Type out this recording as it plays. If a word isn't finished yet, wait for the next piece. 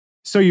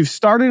So you've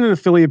started an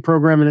affiliate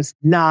program and it's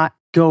not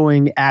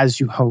going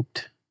as you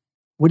hoped.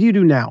 What do you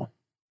do now?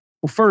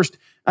 Well, first,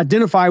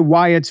 identify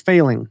why it's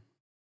failing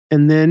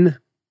and then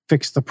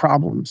fix the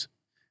problems.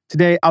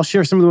 Today, I'll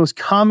share some of the most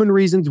common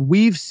reasons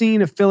we've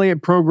seen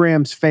affiliate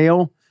programs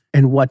fail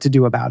and what to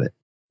do about it.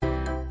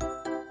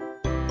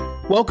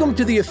 Welcome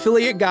to the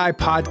Affiliate Guy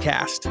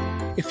podcast.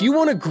 If you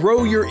want to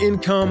grow your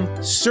income,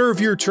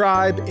 serve your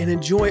tribe, and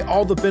enjoy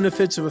all the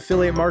benefits of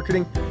affiliate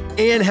marketing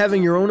and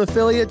having your own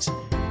affiliates,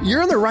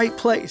 you're in the right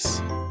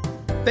place.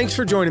 Thanks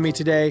for joining me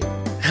today.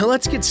 Now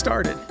let's get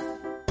started.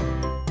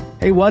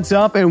 Hey, what's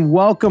up and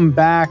welcome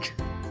back.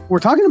 We're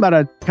talking about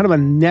a kind of a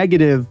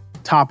negative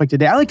topic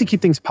today. I like to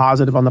keep things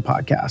positive on the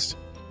podcast.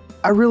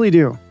 I really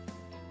do.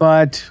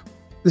 But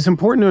it's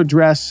important to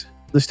address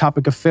this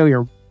topic of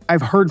failure.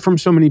 I've heard from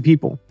so many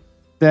people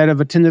that have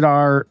attended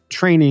our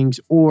trainings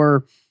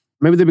or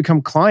maybe they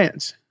become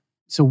clients.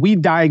 So we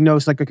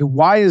diagnose okay,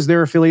 why is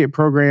their affiliate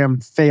program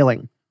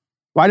failing?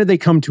 Why did they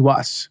come to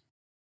us?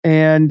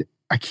 And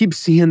I keep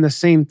seeing the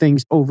same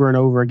things over and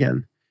over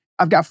again.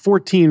 I've got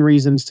 14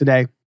 reasons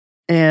today.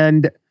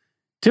 And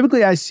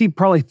typically I see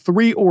probably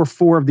 3 or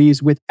 4 of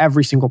these with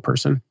every single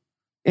person.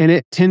 And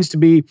it tends to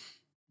be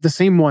the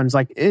same ones.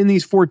 Like in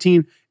these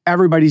 14,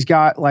 everybody's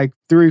got like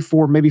 3,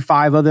 4, maybe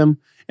 5 of them.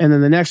 And then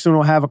the next one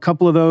will have a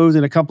couple of those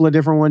and a couple of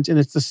different ones. And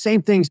it's the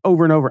same things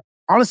over and over.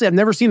 Honestly, I've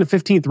never seen a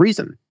 15th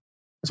reason.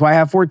 That's why I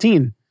have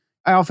 14.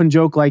 I often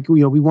joke like,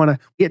 we want to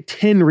get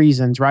 10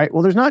 reasons, right?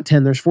 Well, there's not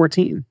 10, there's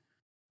 14.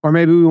 Or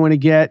maybe we want to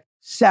get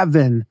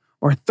 7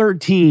 or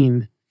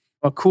 13,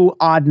 a cool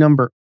odd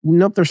number.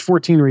 Nope, there's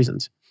 14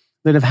 reasons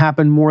that have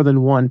happened more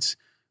than once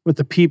with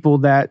the people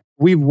that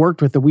we've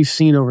worked with, that we've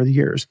seen over the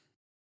years.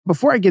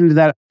 Before I get into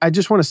that, I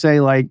just want to say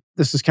like,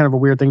 this is kind of a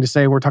weird thing to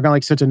say. We're talking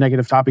like such a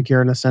negative topic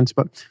here in a sense,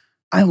 but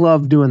I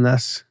love doing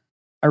this.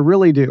 I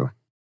really do.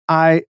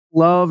 I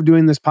love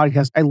doing this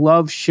podcast. I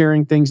love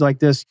sharing things like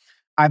this.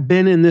 I've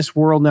been in this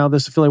world now,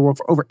 this affiliate world,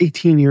 for over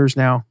 18 years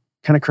now.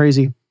 Kind of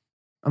crazy.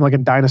 I'm like a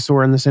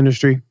dinosaur in this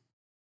industry.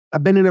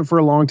 I've been in it for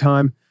a long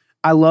time.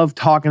 I love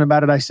talking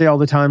about it. I say all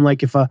the time,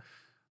 like if a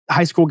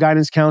high school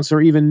guidance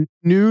counselor even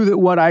knew that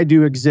what I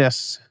do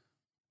exists,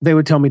 they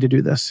would tell me to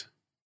do this.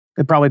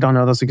 They probably don't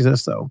know this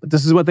exists though, but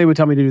this is what they would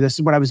tell me to do. This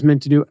is what I was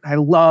meant to do. I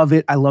love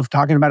it. I love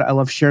talking about it. I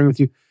love sharing with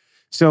you.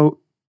 So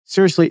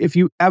seriously, if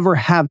you ever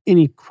have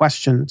any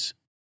questions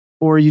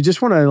or you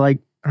just want to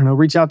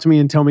reach out to me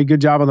and tell me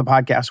good job on the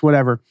podcast,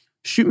 whatever,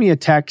 shoot me a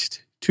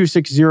text,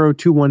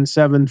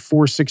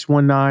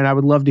 260-217-4619. I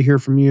would love to hear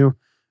from you.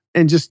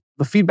 And just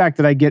the feedback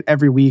that I get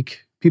every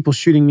week, people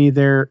shooting me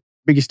their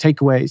biggest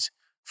takeaways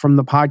from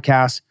the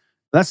podcast,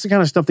 that's the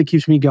kind of stuff that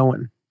keeps me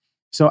going.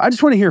 So I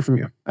just want to hear from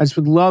you. I just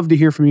would love to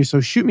hear from you.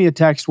 So shoot me a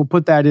text. We'll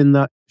put that in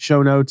the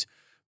show notes,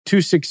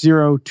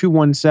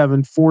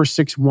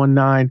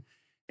 260-217-4619.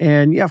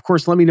 And yeah, of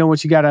course, let me know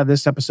what you got out of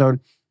this episode.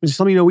 Just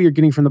let me know what you're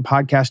getting from the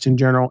podcast in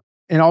general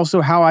and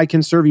also how I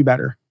can serve you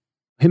better.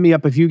 Hit me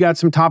up if you got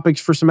some topics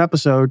for some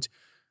episodes.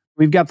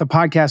 We've got the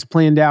podcast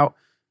planned out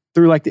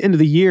through like the end of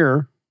the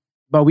year,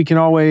 but we can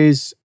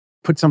always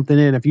put something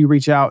in if you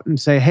reach out and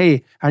say,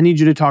 hey, I need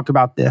you to talk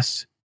about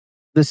this.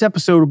 This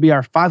episode will be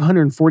our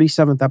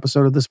 547th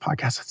episode of this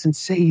podcast. That's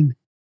insane.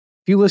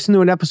 If you listen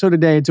to an episode a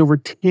day, it's over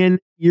 10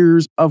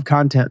 years of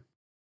content.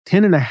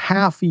 10 and a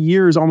half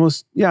years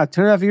almost. Yeah,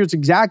 10 and a half years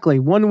exactly.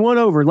 One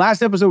over.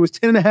 Last episode was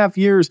 10 and a half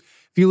years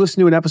if you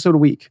listen to an episode a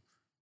week.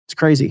 It's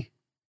crazy.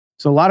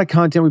 So a lot of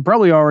content. We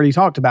probably already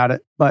talked about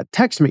it, but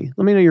text me.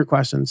 Let me know your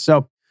questions. So,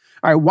 all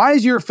right, why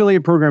is your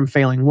affiliate program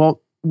failing?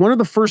 Well, one of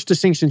the first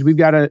distinctions we've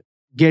got to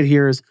get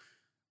here is,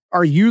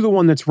 are you the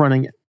one that's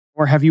running it?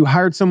 Or have you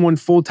hired someone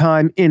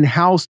full-time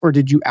in-house or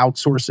did you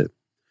outsource it?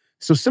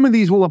 So some of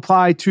these will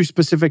apply to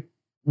specific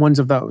ones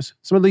of those.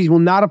 Some of these will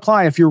not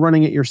apply if you're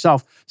running it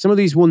yourself. Some of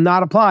these will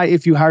not apply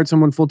if you hired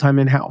someone full-time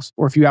in-house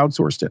or if you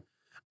outsourced it.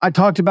 I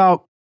talked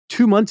about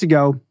 2 months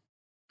ago,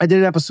 I did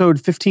an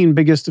episode, 15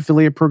 biggest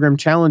affiliate program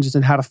challenges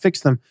and how to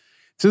fix them.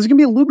 So there's going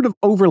to be a little bit of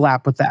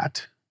overlap with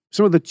that.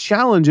 Some of the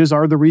challenges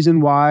are the reason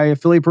why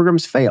affiliate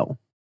programs fail.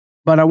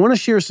 But I want to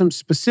share some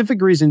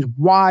specific reasons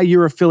why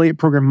your affiliate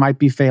program might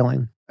be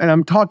failing. And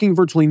I'm talking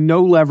virtually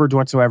no leverage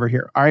whatsoever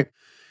here. All right.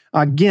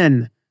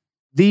 Again,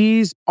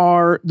 these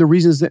are the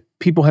reasons that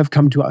people have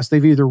come to us.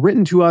 They've either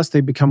written to us,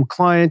 they've become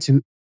clients,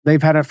 and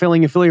they've had a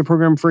failing affiliate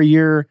program for a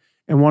year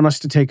and want us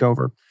to take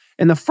over.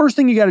 And the first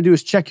thing you got to do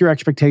is check your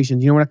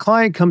expectations. When a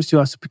client comes to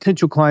us, a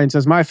potential client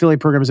says, my affiliate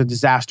program is a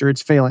disaster,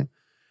 it's failing.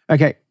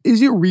 Okay,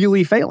 is it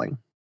really failing?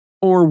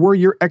 Or were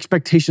your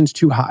expectations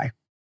too high?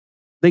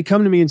 They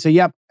come to me and say,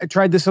 yep, I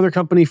tried this other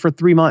company for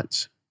 3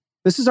 months.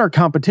 This is our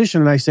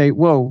competition. And I say,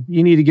 whoa,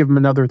 you need to give them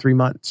another 3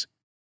 months.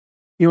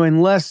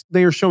 Unless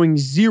they are showing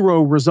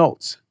 0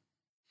 results.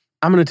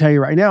 I'm going to tell you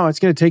right now, it's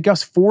going to take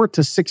us 4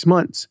 to 6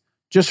 months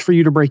just for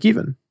you to break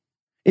even.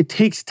 It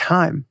takes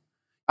time.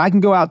 I can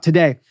go out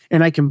today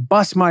and I can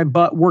bust my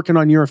butt working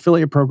on your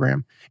affiliate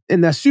program.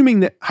 And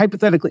assuming that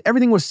hypothetically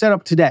everything was set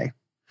up today,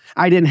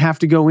 I didn't have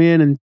to go in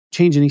and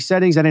change any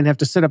settings. I didn't have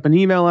to set up an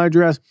email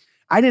address.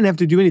 I didn't have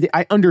to do anything.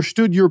 I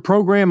understood your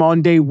program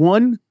on day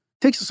 1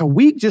 takes us a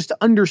week just to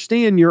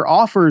understand your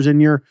offers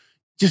and your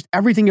just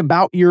everything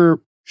about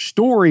your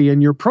story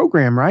and your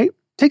program, right?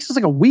 It takes us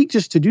like a week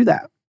just to do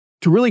that,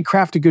 to really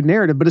craft a good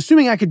narrative. But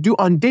assuming I could do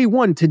on day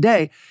one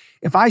today,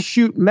 if I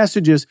shoot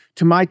messages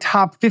to my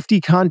top 50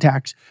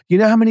 contacts, you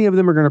know how many of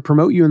them are going to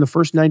promote you in the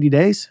first 90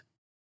 days?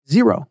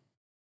 0.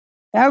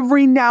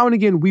 Every now and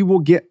again, we will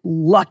get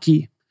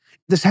lucky.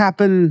 This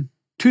happened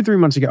 2-3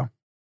 months ago.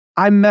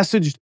 I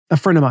messaged a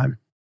friend of mine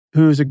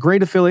who's a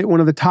great affiliate, one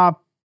of the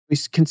top,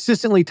 he's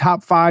consistently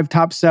top 5,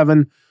 top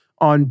 7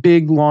 on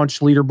big launch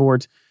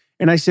leaderboards.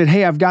 And I said,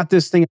 hey, I've got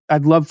this thing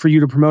I'd love for you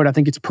to promote. I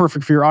think it's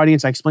perfect for your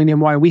audience. I explained to him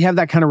why. We have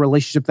that kind of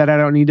relationship that I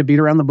don't need to beat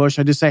around the bush.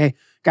 I just say, hey,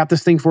 got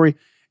this thing for you.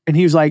 And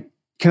he was like,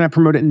 can I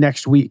promote it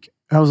next week?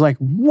 I was like,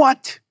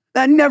 what?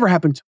 That never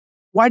happened.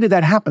 Why did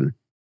that happen?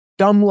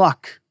 Dumb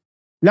luck.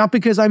 Not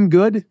because I'm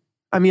good.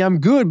 I mean, I'm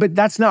good, but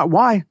that's not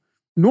why.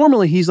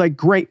 Normally, he's like,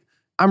 great.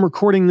 I'm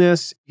recording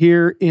this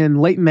here in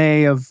late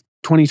May of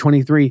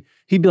 2023.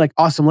 He'd be like,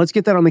 awesome. Let's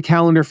get that on the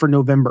calendar for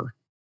November.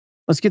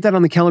 Let's get that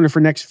on the calendar for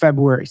next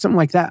February, something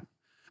like that.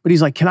 But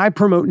he's like, can I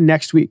promote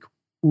next week?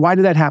 Why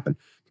did that happen?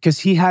 Because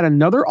he had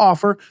another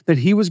offer that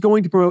he was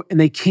going to promote and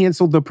they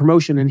canceled the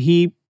promotion. And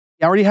he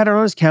already had it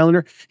on his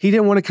calendar. He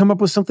didn't want to come up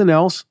with something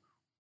else.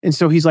 And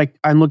so he's like,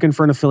 I'm looking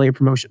for an affiliate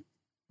promotion.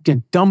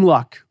 Again, dumb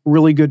luck,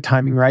 really good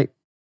timing, right?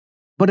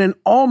 But in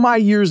all my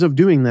years of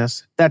doing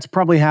this, that's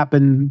probably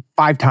happened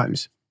 5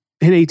 times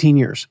in 18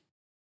 years.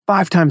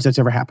 5 times that's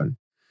ever happened.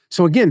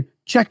 So again,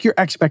 check your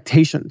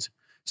expectations.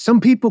 Some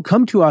people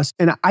come to us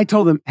and I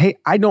told them, hey,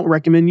 I don't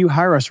recommend you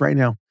hire us right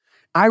now.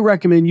 I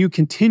recommend you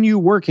continue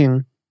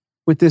working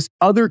with this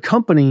other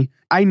company.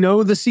 I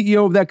know the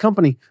CEO of that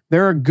company.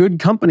 They're a good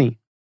company.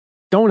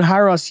 Don't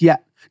hire us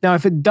yet. Now,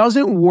 if it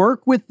doesn't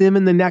work with them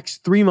in the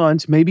next 3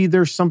 months, maybe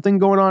there's something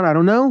going on, I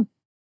don't know,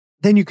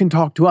 then you can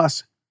talk to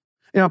us.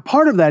 Now,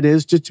 part of that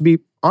is, just to be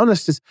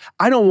honest, is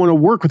I don't want to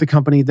work with a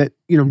company that,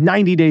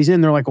 90 days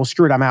in, they're like, well,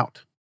 screw it, I'm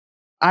out.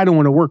 I don't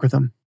want to work with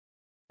them.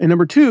 And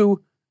number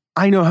 2,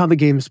 I know how the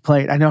game is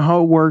played. I know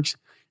how it works,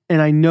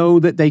 and I know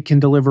that they can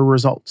deliver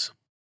results.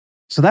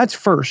 So that's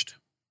first.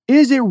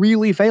 Is it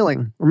really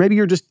failing? Or maybe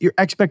your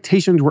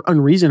expectations were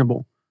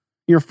unreasonable.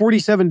 You're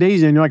 47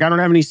 days in, you're like, I don't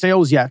have any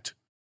sales yet.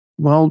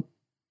 Well,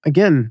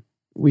 again,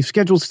 we've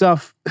scheduled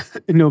stuff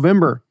in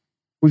November.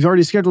 We've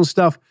already scheduled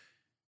stuff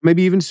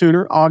maybe even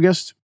sooner,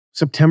 August,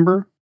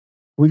 September.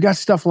 We've got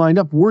stuff lined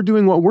up. We're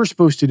doing what we're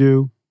supposed to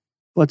do.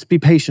 Let's be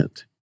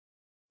patient.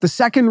 The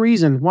second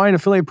reason why an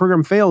affiliate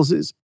program fails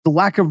is the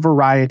lack of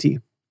variety,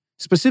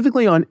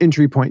 specifically on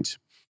entry points.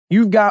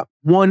 You've got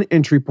one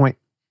entry point.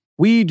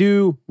 We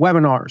do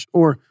webinars,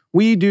 or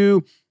we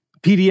do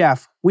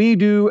PDF. We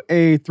do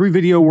a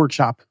 3-video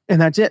workshop,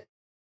 and that's it.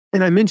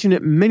 And I mentioned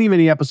it many,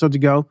 many episodes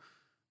ago,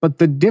 but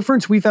the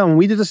difference we found when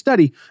we did a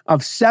study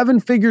of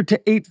 7-figure to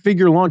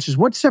 8-figure launches,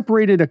 what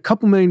separated a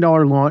couple $1 million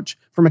launch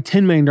from a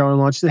 $10 million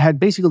launch that had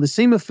basically the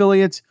same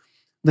affiliates,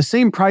 the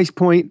same price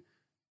point,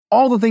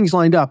 all the things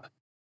lined up,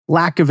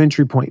 lack of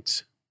entry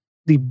points.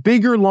 The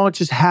bigger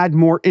launches had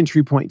more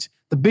entry points.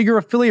 The bigger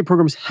affiliate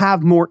programs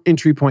have more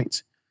entry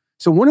points.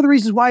 So one of the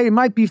reasons why it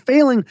might be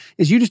failing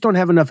is you just don't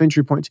have enough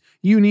entry points.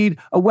 You need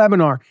a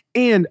webinar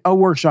and a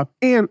workshop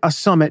and a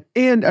summit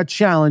and a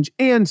challenge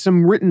and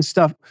some written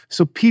stuff.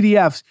 So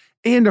PDFs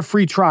and a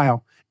free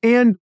trial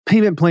and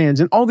payment plans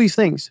and all these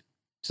things.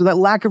 So that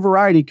lack of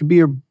variety could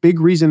be a big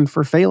reason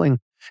for failing.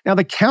 Now,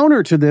 the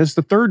counter to this,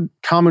 the third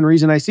common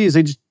reason I see is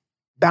they just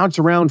bounce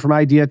around from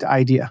idea to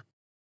idea.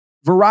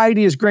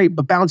 Variety is great,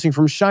 but bouncing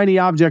from shiny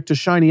object to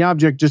shiny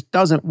object just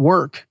doesn't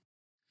work.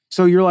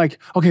 So you're like,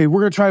 okay,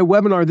 we're going to try a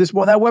webinar.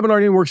 That webinar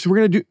didn't work. So we're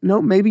going to do,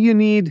 no, maybe you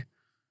need,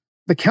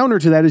 the counter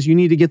to that is you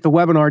need to get the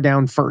webinar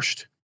down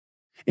first.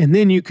 And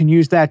then you can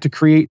use that to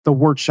create the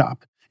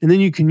workshop. And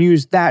then you can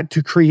use that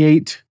to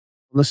create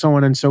the so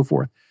on and so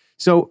forth.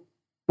 So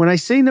when I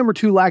say number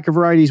 2, lack of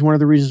variety is one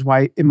of the reasons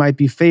why it might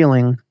be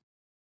failing,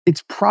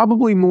 it's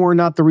probably more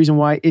not the reason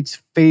why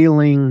it's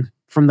failing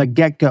from the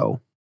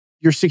get-go.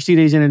 You're 60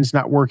 days in and it's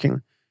not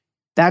working.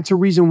 That's a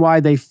reason why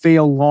they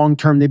fail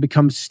long-term. They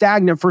become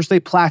stagnant. First, they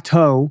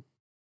plateau.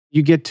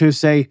 You get to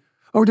say,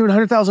 oh, we're doing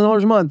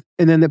 $100,000 a month.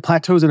 And then it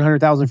plateaus at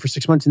 $100,000 for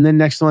 6 months. And then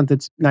next month,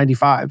 it's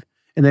 95,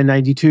 and then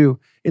 92,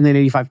 and then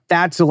 85.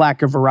 That's a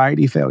lack of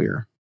variety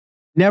failure.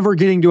 Never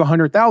getting to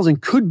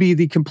 100,000 could be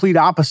the complete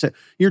opposite.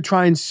 You're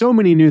trying so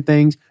many new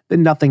things that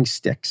nothing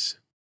sticks.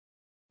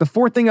 The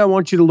fourth thing I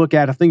want you to look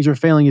at if things are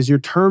failing is your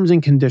terms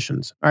and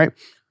conditions. All right.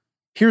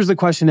 Here's the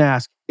question to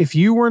ask. If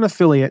you were an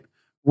affiliate,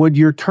 would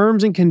your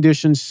terms and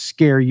conditions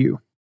scare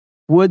you?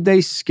 Would they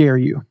scare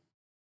you?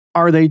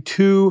 Are they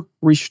too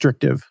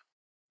restrictive?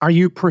 Are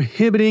you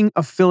prohibiting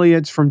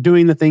affiliates from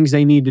doing the things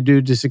they need to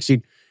do to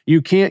succeed?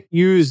 You can't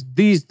use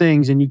these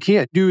things, and you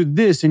can't do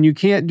this, and you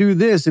can't do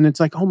this. And it's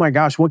like, oh my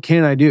gosh, what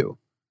can I do?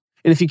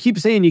 And if you keep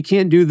saying you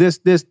can't do this,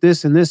 this,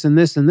 this, and this, and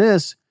this, and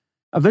this,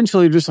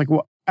 eventually you're just like,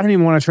 well, I don't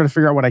even want to try to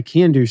figure out what I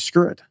can do.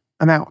 Screw it.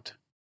 I'm out.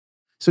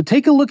 So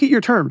take a look at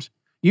your terms.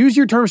 Use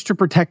your terms to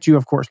protect you,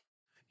 of course.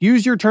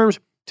 Use your terms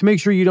to make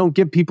sure you don't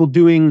get people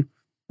doing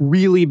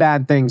really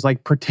bad things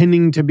like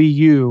pretending to be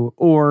you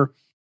or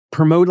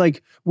promote,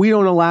 like we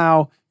don't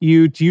allow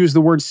you to use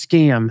the word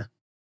scam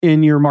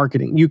in your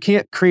marketing. You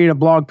can't create a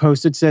blog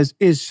post that says,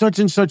 is such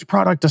and such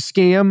product a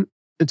scam?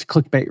 It's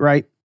clickbait,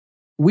 right?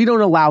 We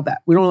don't allow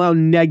that. We don't allow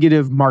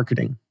negative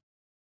marketing,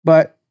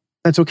 but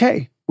that's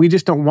okay. We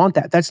just don't want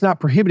that. That's not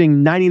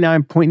prohibiting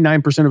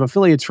 99.9% of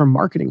affiliates from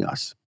marketing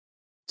us.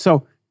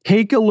 So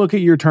take a look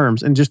at your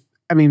terms and just,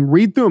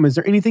 read through them. Is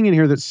there anything in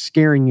here that's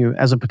scaring you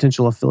as a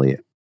potential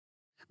affiliate?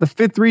 The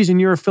fifth reason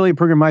your affiliate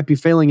program might be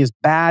failing is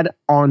bad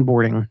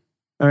onboarding.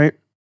 All right.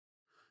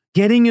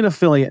 Getting an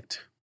affiliate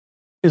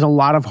is a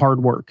lot of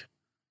hard work.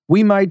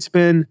 We might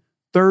spend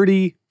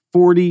 30,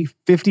 40,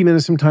 50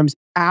 minutes, sometimes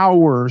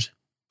hours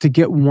to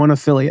get one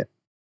affiliate.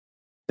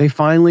 They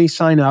finally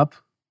sign up,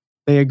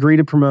 they agree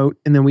to promote,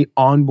 and then we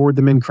onboard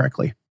them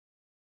incorrectly.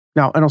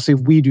 Now, I don't say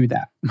we do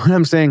that, but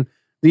I'm saying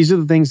these are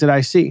the things that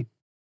I see.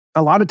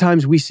 A lot of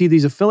times we see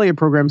these affiliate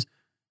programs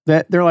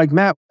that they're like,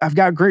 Matt, I've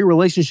got great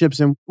relationships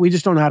and we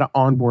just don't know how to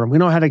onboard them. We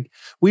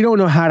don't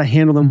know how to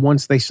handle them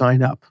once they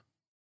sign up.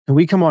 And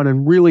we come on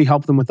and really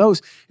help them with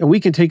those. And we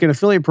can take an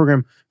affiliate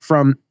program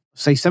from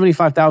say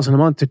 $75,000 a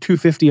month to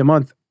 $250,000 a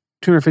month,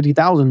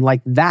 $250,000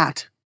 like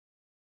that,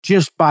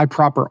 just by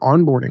proper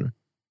onboarding.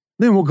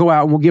 Then we'll go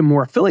out and we'll get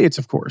more affiliates,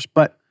 of course.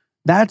 But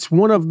that's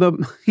one of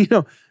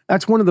the,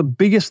 that's one of the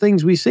biggest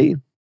things we see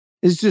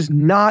is just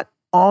not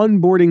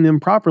onboarding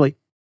them properly.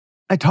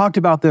 I talked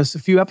about this a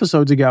few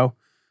episodes ago,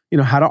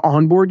 how to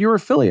onboard your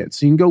affiliates.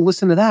 So you can go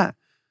listen to that.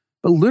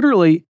 But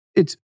literally,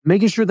 it's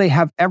making sure they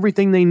have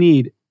everything they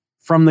need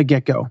from the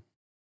get-go. All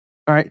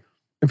right.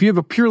 If you have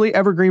a purely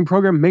evergreen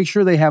program, make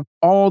sure they have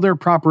all their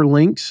proper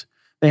links.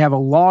 They have a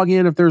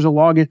login if there's a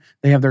login.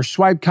 They have their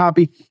swipe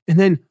copy. And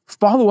then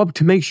follow up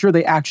to make sure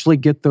they actually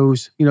get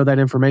those, that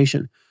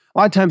information. A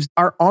lot of times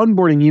our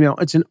onboarding email,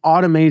 it's an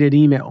automated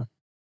email.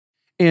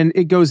 And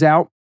it goes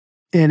out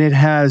and it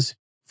has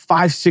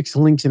 5-6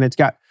 links in it. It's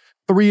got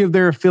 3 of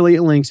their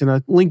affiliate links and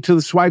a link to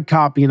the swipe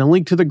copy and a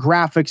link to the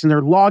graphics and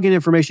their login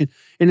information.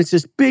 And it's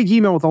this big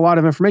email with a lot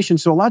of information.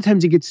 So a lot of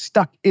times it gets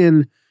stuck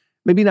in,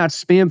 maybe not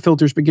spam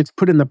filters, but gets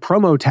put in the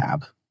promo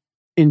tab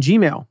in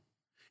Gmail.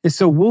 And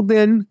so we'll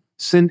then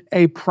send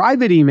a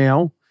private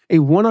email, a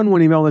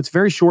one-on-one email that's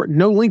very short,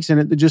 no links in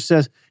it, that just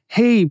says,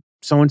 hey,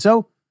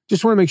 so-and-so,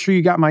 just want to make sure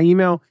you got my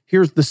email.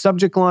 Here's the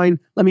subject line.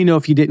 Let me know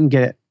if you didn't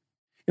get it.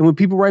 And when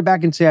people write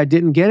back and say, I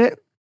didn't get it,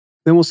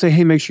 then we'll say,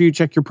 hey, make sure you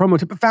check your promo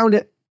tab. I found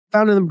it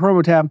in the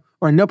promo tab.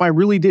 Or nope, I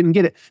really didn't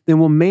get it. Then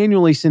we'll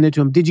manually send it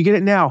to them. Did you get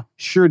it now?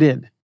 Sure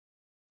did.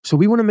 So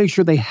we want to make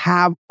sure they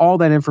have all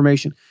that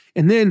information.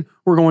 And then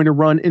we're going to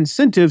run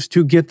incentives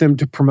to get them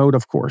to promote,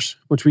 of course,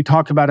 which we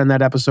talked about in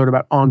that episode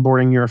about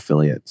onboarding your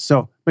affiliate.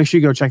 So make sure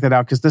you go check that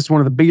out because this is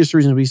one of the biggest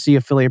reasons we see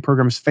affiliate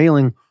programs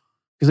failing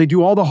because they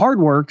do all the hard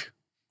work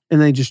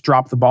and they just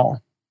drop the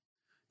ball.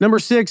 Number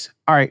 6,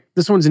 all right,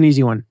 this one's an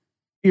easy one.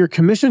 Your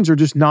commissions are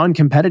just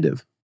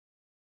non-competitive.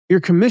 Your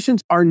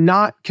commissions are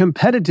not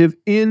competitive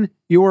in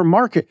your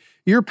market.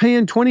 You're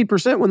paying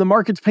 20% when the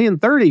market's paying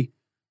 30.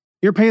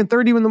 You're paying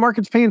 30 when the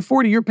market's paying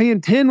 40. You're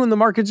paying 10 when the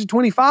market's at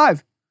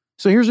 25.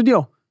 So here's the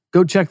deal.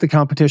 Go check the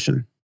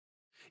competition.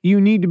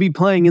 You need to be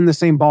playing in the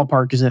same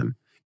ballpark as them.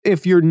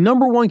 If your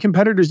number one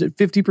competitor is at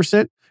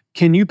 50%,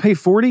 can you pay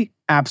 40?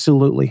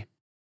 Absolutely.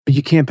 But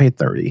you can't pay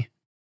 30.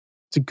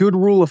 It's a good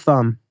rule of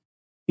thumb.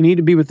 You need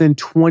to be within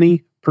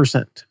 20%,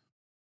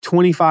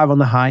 25 on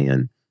the high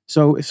end.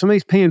 So if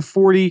somebody's paying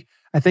 40,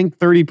 I think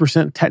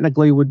 30%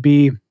 technically would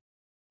be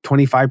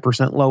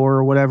 25% lower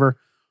or whatever.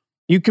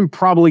 You can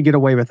probably get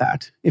away with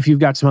that if you've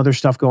got some other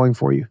stuff going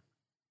for you.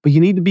 But you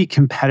need to be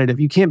competitive.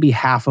 You can't be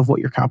half of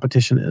what your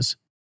competition is.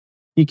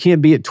 You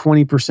can't be at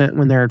 20%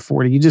 when they're at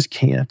 40. You just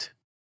can't.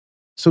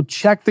 So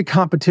check the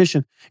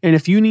competition. And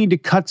if you need to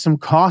cut some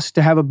costs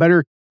to have a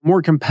better,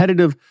 more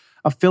competitive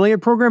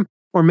affiliate program,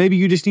 or maybe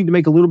you just need to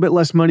make a little bit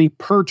less money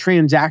per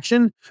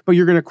transaction, but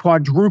you're going to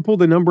quadruple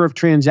the number of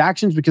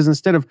transactions because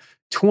instead of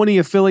 20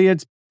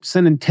 affiliates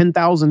sending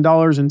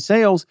 $10,000 in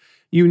sales,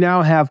 you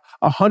now have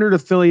 100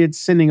 affiliates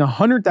sending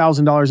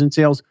 $100,000 in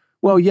sales.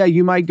 Well, yeah,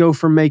 you might go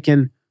from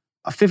making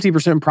a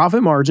 50%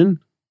 profit margin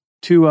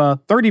to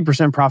a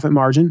 30% profit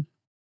margin.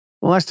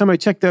 Well, last time I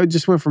checked, that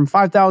just went from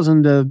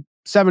 $5,000 to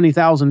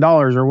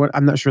 $70,000 or what.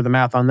 I'm not sure the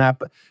math on that,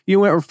 but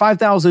you went from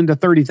 $5,000 to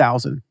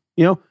 $30,000.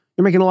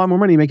 You're making a lot more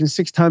money, making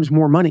 6 times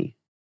more money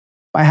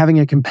by having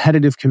a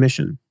competitive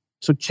commission.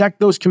 So check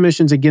those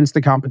commissions against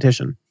the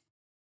competition.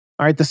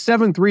 All right, the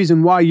 7th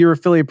reason why your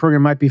affiliate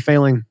program might be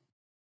failing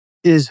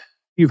is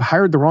you've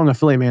hired the wrong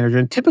affiliate manager.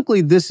 And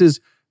typically this is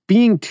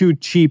being too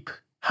cheap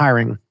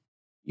hiring.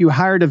 You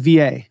hired a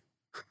VA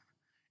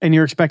and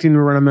you're expecting to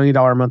run $1 million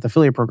a month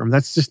affiliate program.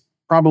 That's just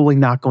probably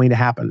not going to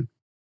happen.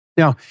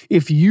 Now,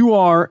 if you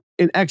are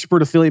an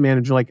expert affiliate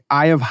manager, like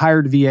I have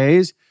hired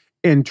VAs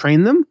and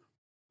trained them,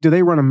 do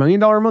they run $1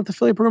 million a month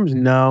affiliate programs?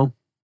 No,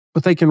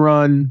 but they can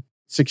run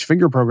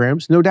 6-figure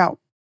programs, no doubt.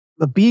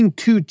 But being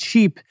too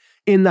cheap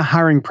in the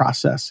hiring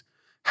process,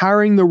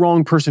 hiring the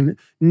wrong person,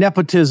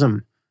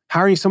 nepotism,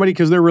 hiring somebody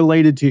because they're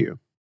related to you,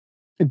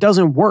 it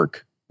doesn't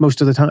work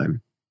most of the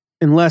time.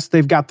 unless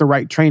they've got the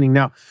right training.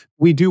 Now,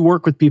 we do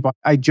work with people.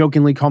 I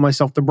jokingly call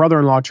myself the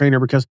brother-in-law trainer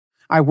because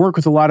I work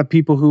with a lot of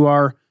people who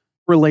are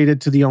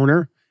related to the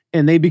owner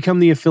and they become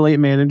the affiliate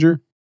manager.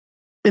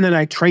 And then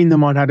I train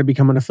them on how to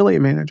become an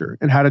affiliate manager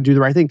and how to do the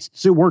right things.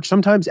 Does it work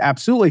sometimes?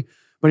 Absolutely.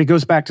 But it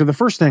goes back to the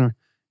first thing.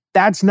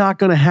 That's not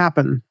going to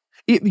happen.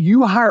 If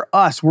you hire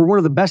us, we're one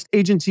of the best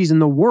agencies in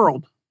the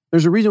world.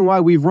 There's a reason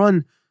why we've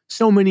run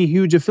so many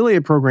huge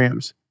affiliate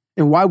programs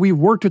and why we've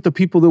worked with the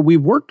people that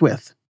we've worked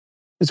with.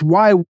 It's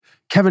why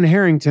Kevin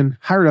Harrington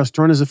hired us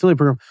to run his affiliate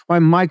program, why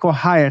Michael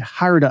Hyatt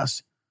hired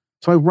us.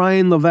 It's why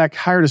Ryan Levesque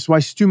hired us. It's why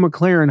Stu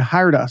McLaren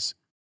hired us.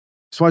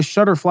 It's why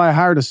Shutterfly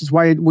hired us. It's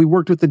why we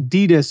worked with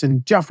Adidas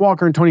and Jeff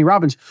Walker and Tony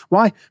Robbins.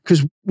 Why?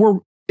 Because we're,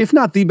 if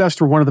not the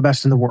best, we're one of the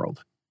best in the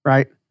world,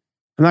 right?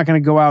 I'm not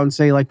going to go out and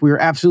say like we're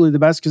absolutely the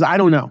best because I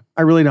don't know.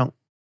 I really don't.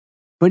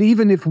 But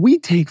even if we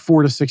take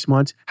 4 to 6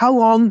 months, how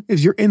long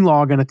is your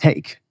in-law going to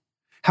take?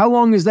 How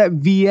long is that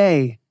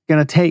VA going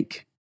to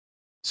take?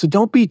 So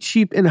don't be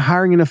cheap in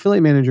hiring an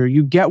affiliate manager.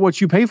 You get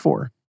what you pay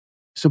for.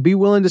 So be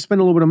willing to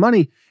spend a little bit of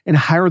money and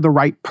hire the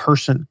right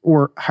person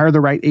or hire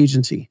the right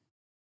agency.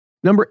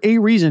 Number 8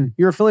 reason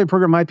your affiliate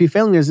program might be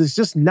failing is it's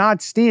just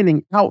not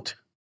standing out.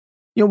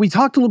 You know, we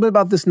talked a little bit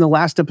about this in the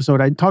last episode.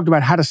 I talked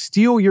about how to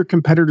steal your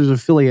competitors'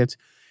 affiliates.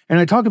 And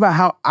I talked about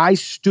how I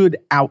stood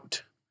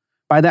out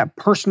by that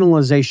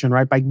personalization,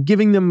 right? By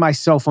giving them my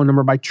cell phone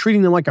number, by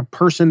treating them like a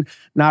person,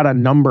 not a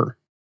number.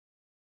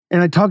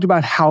 And I talked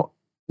about how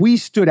we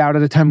stood out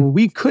at a time when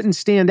we couldn't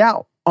stand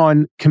out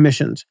on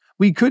commissions.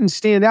 We couldn't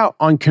stand out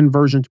on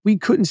conversions. We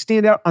couldn't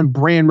stand out on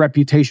brand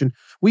reputation.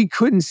 We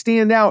couldn't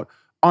stand out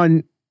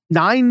on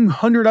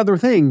 900 other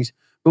things,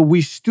 but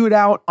we stood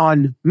out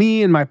on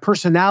me and my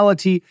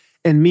personality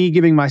and me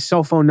giving my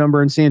cell phone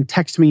number and saying,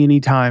 text me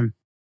anytime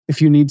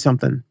if you need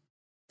something.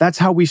 That's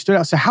how we stood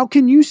out. So how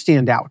can you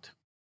stand out?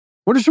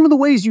 What are some of the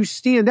ways you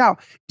stand out?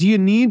 Do you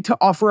need to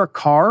offer a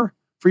car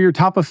for your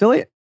top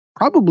affiliate?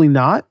 Probably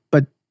not,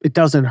 but it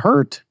doesn't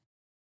hurt.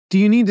 Do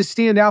you need to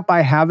stand out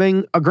by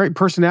having a great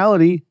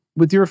personality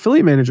with your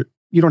affiliate manager?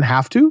 You don't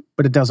have to,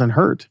 but it doesn't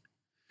hurt.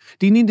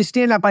 Do you need to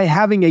stand out by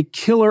having a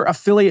killer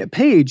affiliate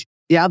page?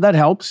 Yeah, that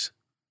helps.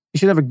 You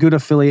should have a good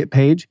affiliate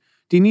page.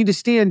 Do you need to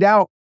stand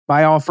out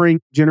by offering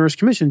generous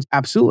commissions?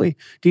 Absolutely.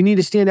 Do you need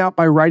to stand out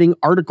by writing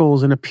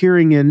articles and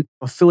appearing in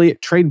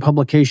affiliate trade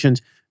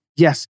publications?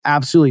 Yes,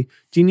 absolutely.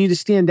 Do you need to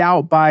stand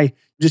out by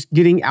just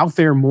getting out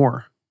there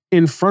more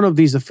in front of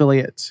these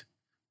affiliates,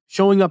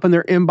 showing up in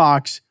their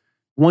inbox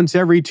once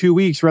every 2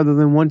 weeks rather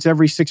than once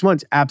every 6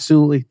 months?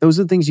 Absolutely. Those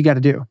are the things you got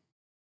to do.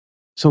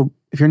 So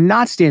if you're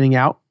not standing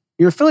out,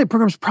 your affiliate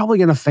program is probably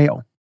going to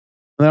fail.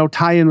 And that'll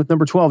tie in with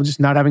number 12, just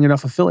not having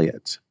enough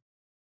affiliates.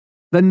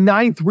 The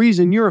 9th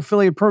reason your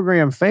affiliate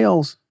program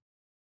fails,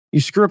 you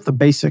screw up the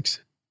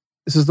basics.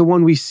 This is the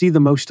one we see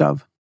the most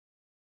of.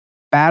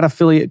 Bad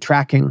affiliate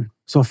tracking.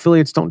 So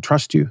affiliates don't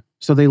trust you,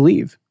 so they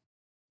leave.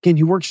 Again,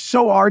 you work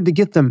so hard to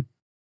get them,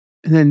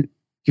 and then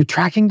your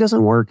tracking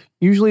doesn't work.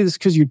 Usually this is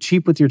because you're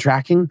cheap with your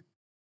tracking.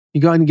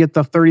 You go ahead and get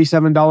the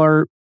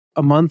 $37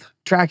 a month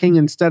tracking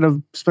instead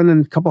of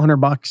spending a couple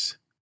 $100. It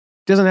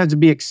doesn't have to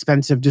be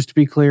expensive, just to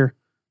be clear.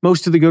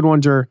 Most of the good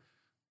ones are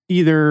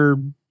either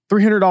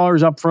 $300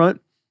 upfront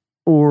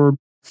or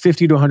 $50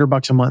 to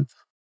 $100 a month.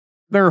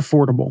 They're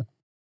affordable.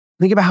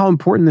 Think about how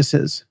important this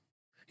is.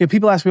 You know,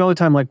 people ask me all the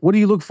time, like, what do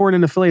you look for in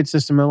an affiliate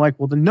system? And I'm like,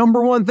 well, the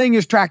number one thing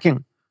is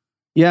tracking.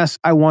 Yes,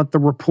 I want the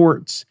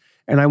reports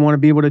and I want to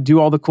be able to do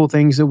all the cool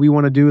things that we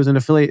want to do as an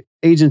affiliate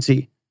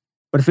agency.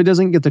 But if it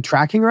doesn't get the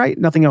tracking right,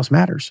 nothing else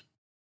matters.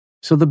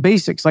 So the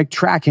basics like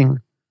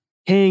tracking,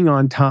 paying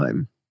on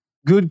time,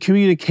 good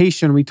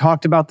communication. We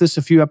talked about this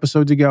a few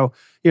episodes ago,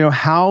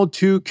 how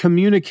to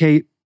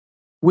communicate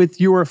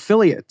with your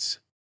affiliates,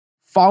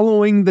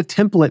 following the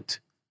template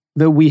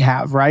that we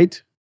have,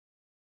 right?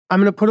 I'm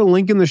going to put a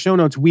link in the show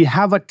notes. We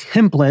have a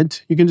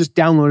template. You can just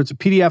download it. It's a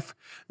PDF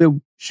that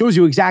shows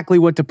you exactly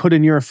what to put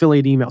in your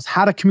affiliate emails,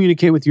 how to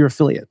communicate with your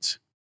affiliates.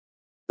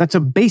 That's a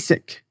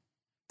basic.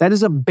 That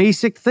is a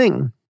basic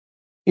thing.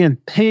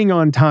 And paying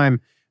on time,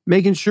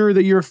 making sure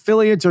that your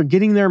affiliates are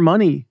getting their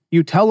money.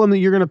 You tell them that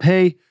you're going to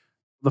pay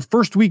the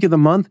first week of the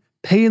month,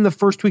 pay in the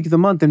first week of the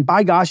month. And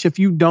by gosh, if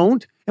you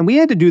don't, and we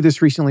had to do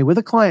this recently with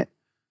a client,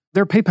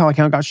 their PayPal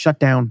account got shut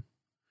down.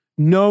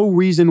 No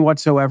reason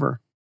whatsoever.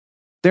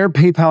 Their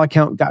PayPal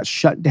account got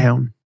shut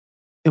down.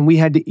 And we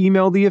had to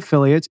email the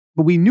affiliates,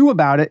 but we knew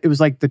about it. It was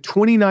like the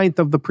 29th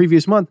of the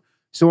previous month.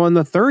 So on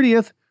the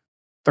 30th,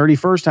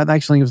 31st, I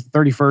actually think it was the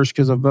 31st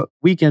because of the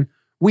weekend,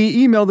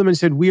 we emailed them and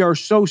said, we are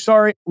so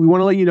sorry. We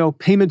want to let you know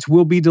payments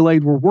will be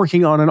delayed. We're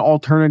working on an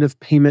alternative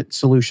payment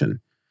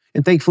solution.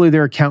 And thankfully,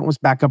 their account was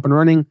back up and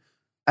running.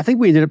 I think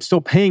we ended up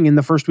still paying in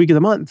the first week of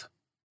the month.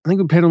 I think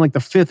we paid on like the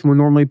 5th when we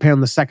normally pay on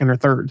the 2nd or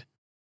 3rd. It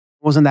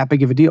wasn't that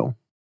big of a deal.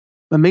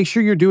 But make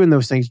sure you're doing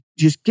those things.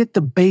 Just get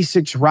the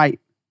basics right.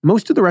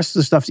 Most of the rest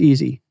of the stuff's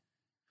easy.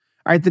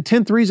 All right, the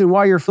 10th reason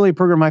why your affiliate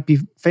program might be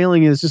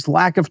failing is just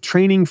lack of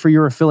training for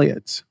your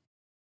affiliates.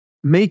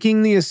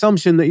 Making the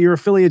assumption that your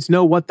affiliates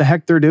know what the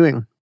heck they're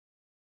doing.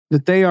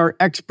 that they are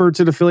experts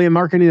at affiliate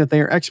marketing, that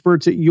they are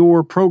experts at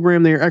your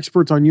program, they are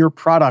experts on your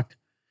product,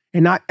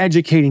 and not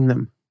educating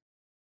them,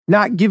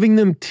 not giving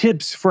them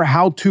tips for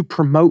how to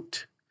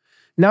promote,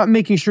 not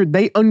making sure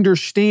they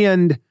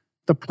understand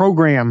the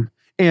program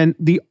and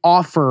the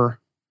offer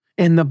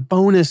and the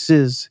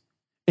bonuses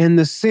and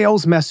the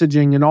sales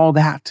messaging and all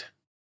that.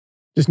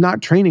 Just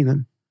not training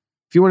them.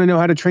 If you want to know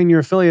how to train your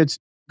affiliates,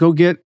 go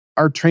get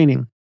our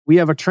training. We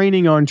have a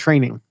training on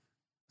training.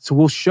 So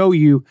we'll show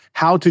you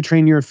how to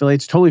train your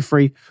affiliates, totally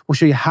free. We'll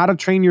show you how to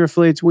train your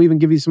affiliates. We'll even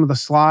give you some of the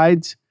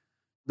slides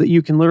that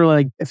you can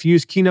literally, if you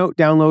use Keynote,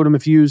 download them.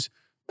 If you use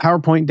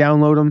PowerPoint,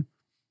 download them.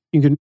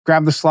 You can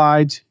grab the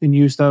slides and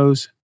use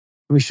those.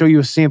 And we show you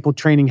a sample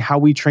training, how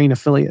we train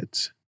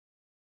affiliates.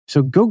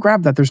 So go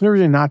grab that. There's no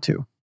reason not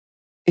to.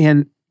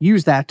 And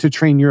use that to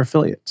train your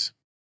affiliates.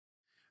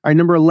 All right,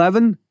 number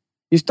 11,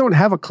 you just don't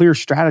have a clear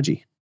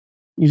strategy.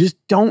 You just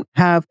don't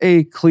have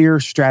a clear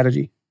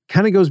strategy.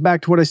 Kind of goes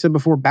back to what I said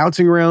before,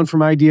 bouncing around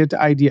from idea to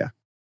idea.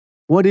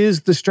 What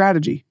is the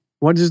strategy?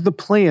 What is the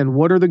plan?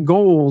 What are the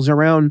goals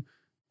around,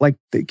 like,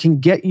 that can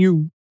get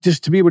you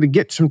just to be able to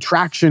get some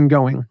traction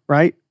going,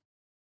 right?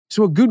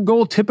 So a good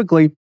goal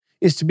typically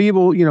is to be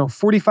able,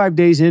 45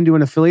 days into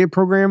an affiliate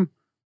program,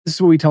 this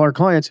is what we tell our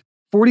clients,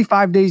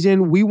 45 days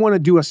in, we want to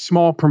do a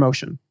small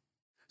promotion.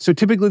 So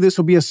typically this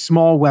will be a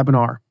small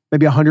webinar,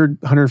 maybe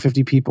 100,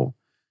 150 people.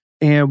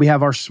 And we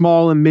have our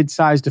small and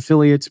mid-sized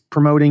affiliates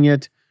promoting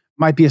it.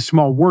 Might be a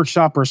small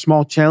workshop or a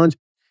small challenge.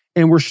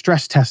 And we're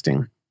stress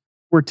testing.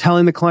 We're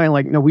telling the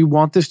client, no, we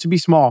want this to be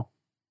small.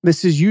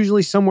 This is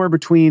usually somewhere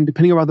between,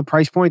 depending on the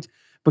price points,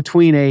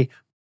 between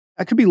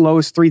that could be low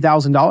as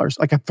 $3,000,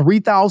 like a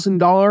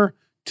 $3,000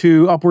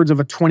 to upwards of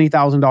a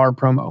 $20,000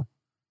 promo.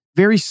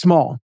 Very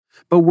small,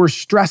 but we're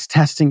stress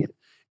testing it.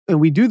 And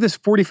we do this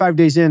 45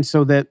 days in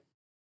so that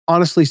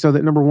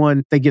number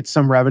one, they get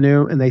some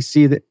revenue and they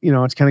see that,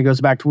 it kind of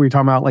goes back to what we were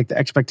talking about, like the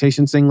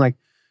expectations thing.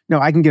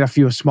 I can get a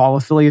few small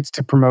affiliates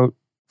to promote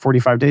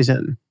 45 days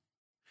in.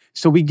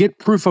 So we get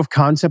proof of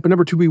concept. But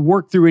number two, we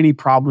work through any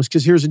problems,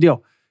 because here's the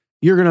deal.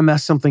 You're going to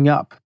mess something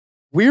up.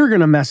 We're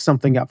going to mess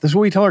something up. This is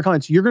what we tell our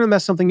clients. You're going to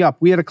mess something up.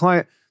 We had a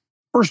client,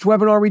 first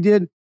webinar we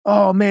did,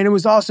 oh man, it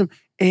was awesome.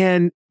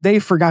 And they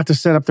forgot to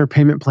set up their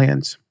payment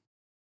plans.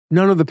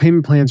 None of the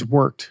payment plans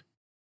worked.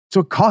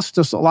 So it cost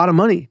us a lot of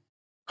money.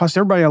 Cost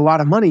everybody a lot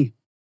of money.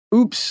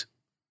 Oops.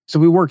 So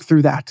we worked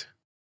through that.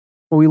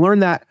 Well, we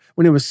learned that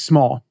when it was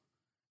small.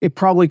 It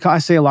probably, I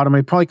say a lot of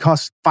money, probably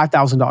cost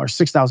 $5,000,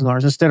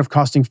 $6,000 instead of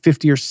costing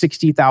 $50,000 or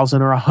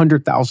 $60,000 or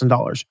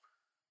 $100,000,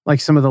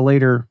 like some of the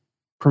later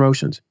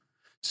promotions.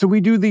 So we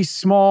do these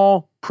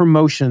small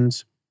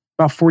promotions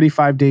about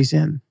 45 days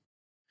in.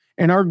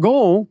 And our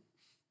goal,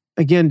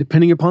 again,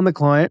 depending upon the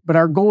client, but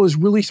our goal is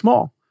really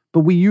small,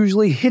 but we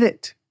usually hit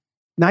it.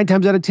 9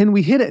 times out of 10,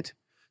 we hit it.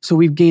 So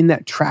we've gained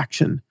that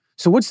traction.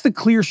 So what's the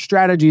clear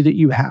strategy that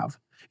you have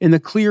and the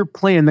clear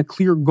plan, the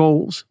clear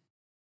goals?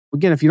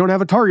 Again, if you don't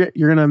have a target,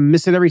 you're going to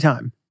miss it every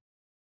time.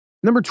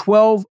 Number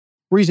 12,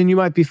 reason you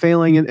might be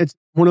failing, and it's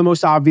one of the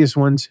most obvious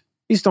ones,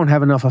 you just don't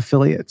have enough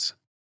affiliates.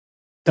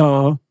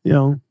 Don't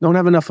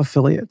have enough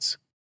affiliates.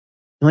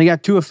 You only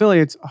got 2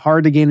 affiliates,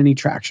 hard to gain any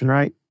traction,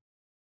 right?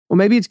 Well,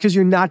 maybe it's because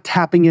you're not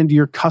tapping into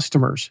your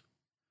customers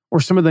or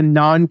some of the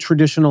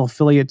non-traditional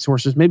affiliate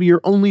sources. Maybe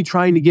you're only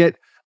trying to get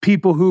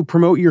people who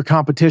promote your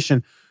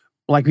competition,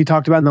 like we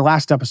talked about in the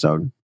last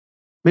episode.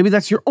 Maybe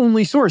that's your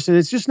only source and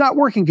it's just not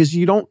working because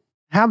you don't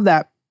have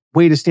that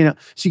way to stand out.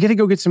 So you got to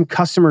go get some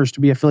customers to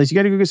be affiliates. You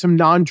got to go get some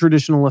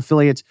non-traditional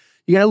affiliates.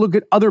 You got to look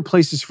at other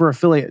places for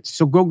affiliates.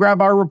 So go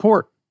grab our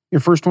report, your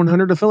first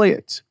 100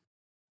 affiliates.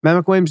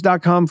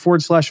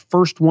 MattMcWilliams.com/first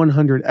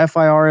 100,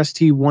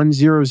 FIRST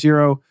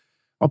 100.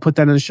 I'll put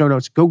that in the show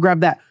notes. Go grab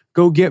that.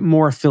 Go get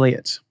more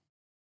affiliates.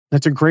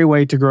 That's a great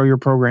way to grow your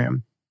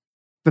program.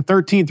 The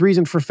 13th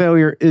reason for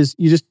failure is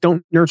you just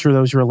don't nurture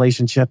those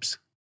relationships.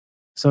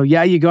 So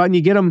yeah, you go out and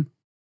you get them.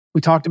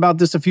 We talked about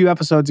this a few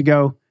episodes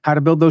ago, how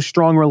to build those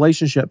strong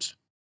relationships.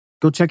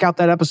 Go check out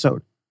that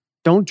episode.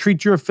 Don't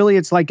treat your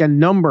affiliates like a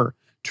number.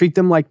 Treat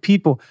them like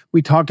people.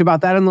 We talked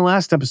about that in the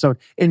last episode.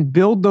 And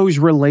build those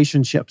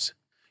relationships.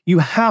 You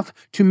have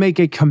to make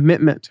a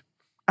commitment.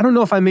 I don't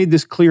know if I made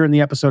this clear in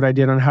the episode I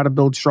did on how to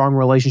build strong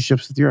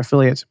relationships with your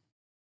affiliates,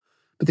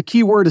 but the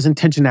key word is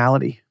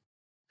intentionality.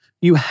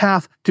 You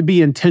have to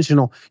be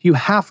intentional. You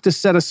have to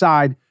set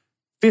aside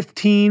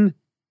 15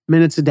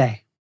 minutes a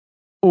day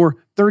or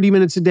 30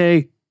 minutes a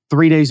day,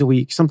 3 days a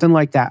week, something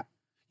like that.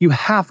 You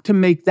have to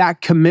make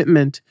that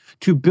commitment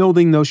to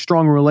building those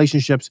strong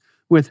relationships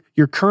with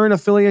your current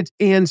affiliates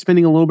and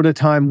spending a little bit of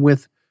time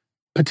with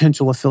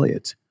potential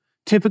affiliates.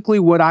 Typically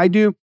what I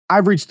do,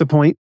 I've reached the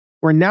point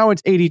where now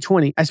it's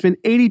 80-20. I spend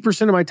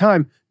 80% of my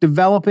time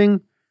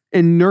developing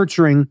and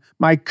nurturing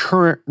my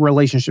current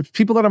relationships,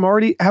 people that I'm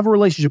already have a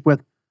relationship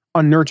with,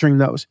 on nurturing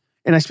those.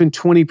 And I spend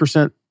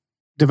 20%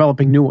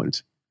 developing new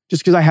ones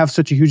just because I have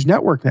such a huge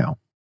network now.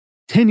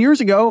 10 years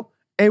ago,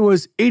 it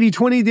was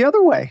 80-20 the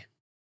other way.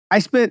 I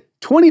spent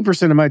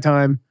 20% of my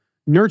time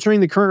nurturing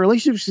the current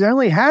relationships because I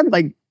only had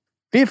like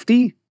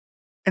 50.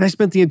 And I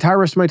spent the entire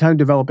rest of my time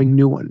developing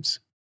new ones.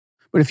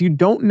 But if you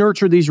don't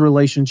nurture these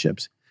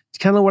relationships, it's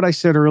kind of what I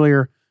said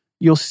earlier,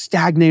 you'll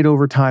stagnate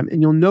over time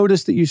and you'll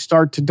notice that you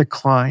start to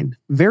decline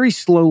very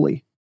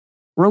slowly.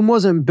 Rome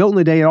wasn't built in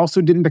a day. It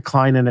also didn't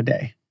decline in a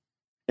day.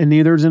 And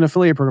neither is an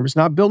affiliate program. It's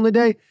not built in a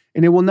day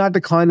and it will not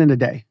decline in a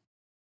day.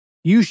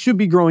 You should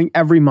be growing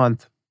every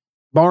month,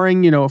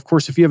 barring, of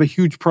course, if you have a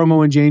huge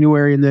promo in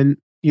January and then,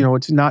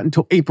 it's not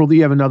until April that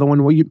you have another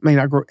one. Well, you may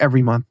not grow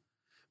every month,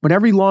 but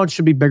every launch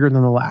should be bigger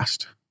than the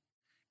last.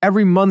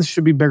 Every month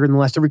should be bigger than the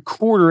last. Every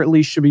quarter at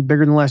least should be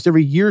bigger than the last.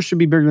 Every year should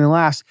be bigger than the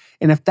last.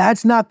 And if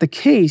that's not the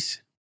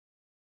case,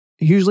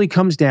 it usually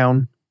comes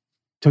down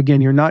to, again,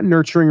 you're not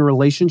nurturing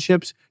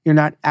relationships. You're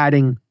not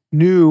adding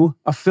new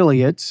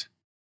affiliates.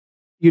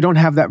 You don't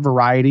have that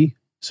variety.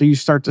 So you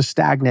start to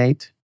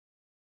stagnate.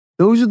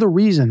 Those are the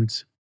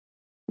reasons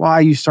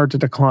why you start to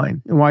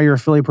decline and why your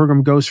affiliate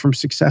program goes from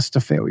success to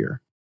failure.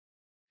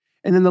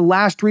 And then the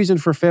last reason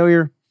for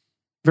failure,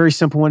 very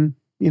simple one,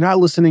 you're not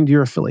listening to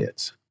your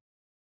affiliates.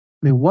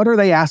 I mean, what are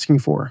they asking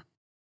for?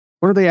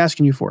 What are they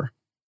asking you for?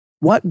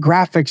 What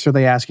graphics are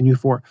they asking you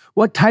for?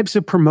 What types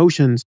of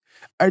promotions?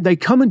 Are they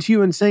coming to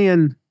you and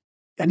saying,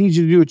 I need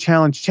you to do a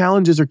challenge.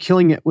 Challenges are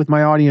killing it with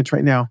my audience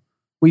right now.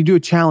 Will you do a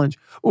challenge?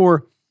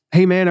 Or,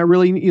 hey man, I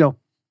really,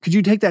 could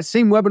you take that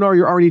same webinar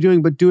you're already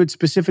doing, but do it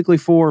specifically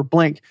for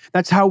blank?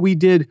 That's how we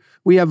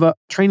have a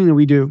training that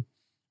we do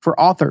for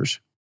authors,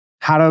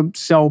 how to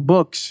sell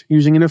books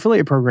using an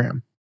affiliate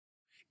program.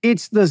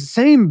 It's the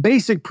same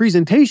basic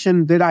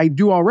presentation that I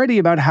do already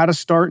about how to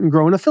start and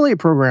grow an affiliate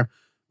program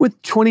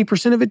with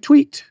 20% of it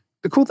tweaked.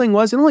 The cool thing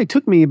was it only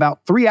took me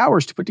about 3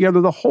 hours to put together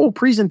the whole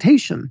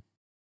presentation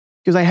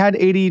because I had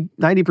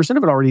 90%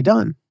 of it already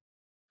done.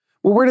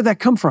 Well, where did that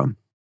come from?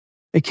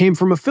 It came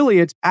from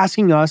affiliates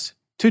asking us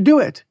to do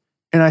it.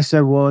 And I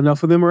said, well,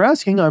 enough of them are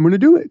asking, I'm going to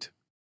do it.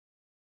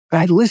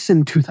 But I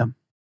listened to them.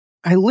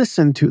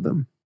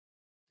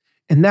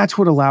 And that's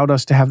what allowed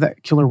us to have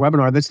that killer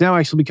webinar that's now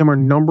actually become our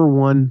number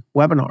one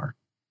webinar.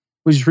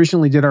 We just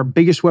recently did our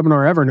biggest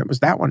webinar ever, and it was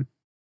that one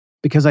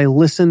because I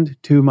listened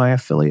to my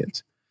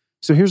affiliates.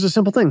 So here's the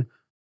simple thing.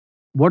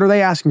 What are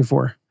they asking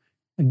for?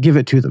 Give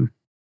it to them.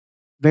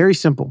 Very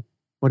simple.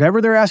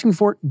 Whatever they're asking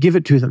for, give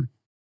it to them.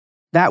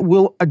 That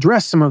will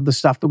address some of the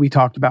stuff that we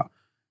talked about.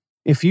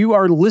 If you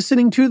are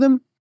listening to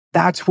them,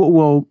 that's what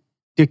will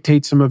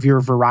dictate some of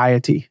your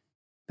variety.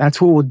 That's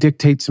what will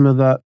dictate some of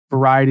the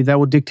variety. That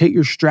will dictate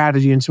your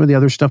strategy and some of the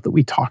other stuff that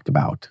we talked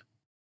about.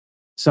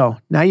 So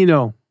now you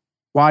know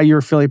why your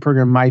affiliate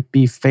program might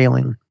be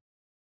failing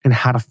and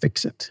how to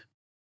fix it.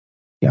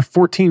 You have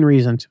 14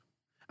 reasons.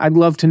 I'd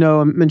love to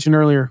know, I mentioned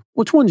earlier,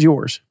 which one's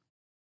yours?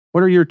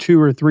 What are your 2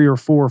 or 3 or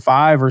 4 or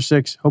 5 or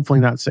 6? Hopefully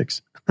not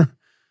 6.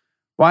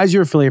 Why is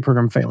your affiliate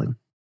program failing?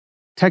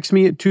 Text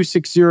me at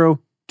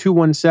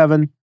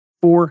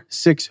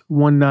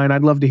 260-217-4619.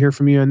 I'd love to hear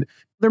from you. And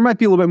there might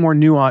be a little bit more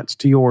nuance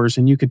to yours,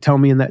 and you could tell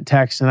me in that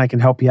text and I can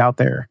help you out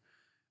there.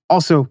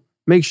 Also,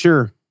 make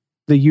sure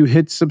that you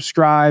hit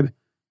subscribe.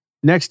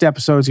 Next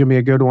episode is going to be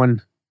a good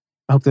one.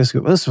 I hope this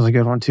was a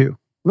good one too.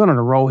 We're on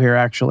a roll here,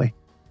 actually.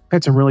 I've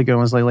had some really good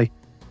ones lately.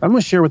 I'm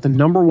going to share what the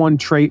number one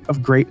trait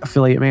of great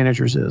affiliate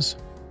managers is.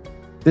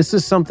 This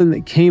is something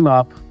that came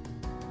up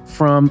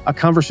from a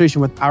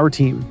conversation with our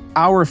team,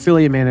 our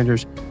affiliate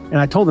managers. And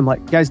I told them,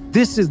 guys,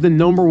 this is the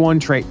number one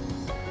trait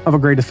of a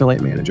great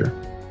affiliate manager.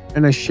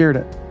 And I shared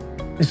it.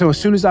 And so as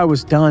soon as I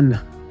was done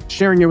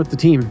sharing it with the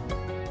team,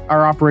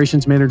 our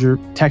operations manager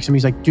texted me.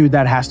 He's like, dude,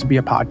 that has to be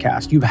a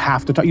podcast. You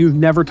have to talk. You've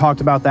never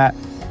talked about that.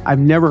 I've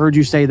never heard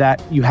you say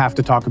that. You have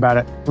to talk about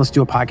it. Let's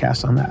do a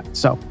podcast on that.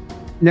 So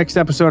next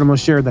episode, I'm going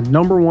to share the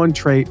number one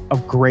trait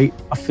of great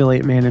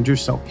affiliate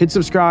managers. So hit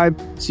subscribe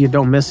so you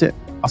don't miss it.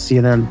 I'll see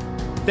you then.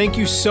 Thank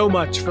you so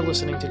much for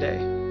listening today.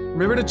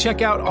 Remember to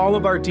check out all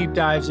of our deep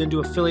dives into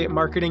affiliate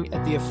marketing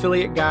at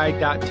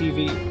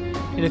theaffiliateguide.tv.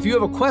 And if you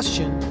have a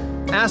question,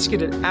 ask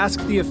it at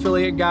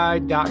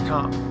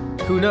asktheaffiliateguide.com.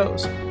 Who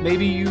knows?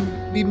 Maybe you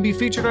even be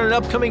featured on an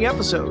upcoming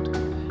episode.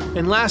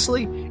 And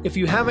lastly, if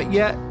you haven't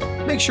yet,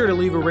 make sure to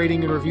leave a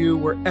rating and review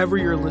wherever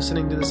you're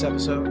listening to this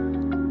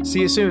episode.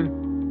 See you soon.